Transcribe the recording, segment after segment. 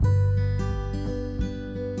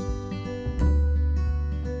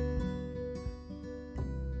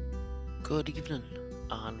Good evening,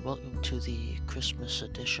 and welcome to the Christmas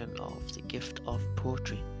edition of The Gift of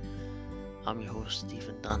Poetry. I'm your host,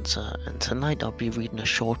 Stephen Dancer, and tonight I'll be reading a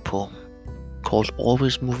short poem called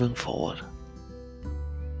Always Moving Forward.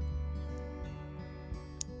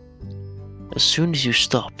 As soon as you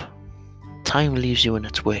stop, time leaves you in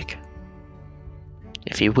its wake.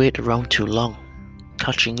 If you wait around too long,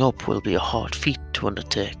 catching up will be a hard feat to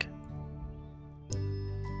undertake.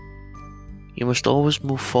 You must always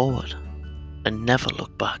move forward and never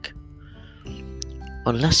look back,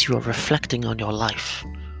 unless you are reflecting on your life,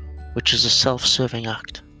 which is a self-serving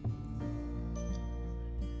act.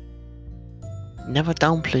 Never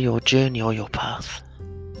downplay your journey or your path.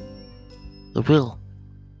 The will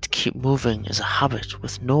to keep moving is a habit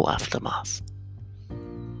with no aftermath.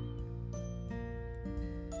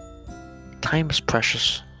 Time is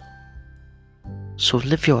precious, so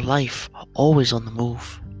live your life always on the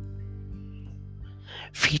move.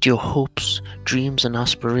 Feed your hopes, dreams and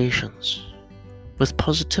aspirations with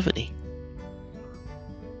positivity.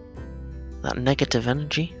 That negative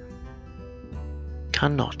energy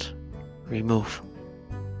cannot remove.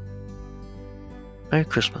 Merry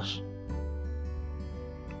Christmas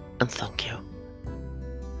and thank you.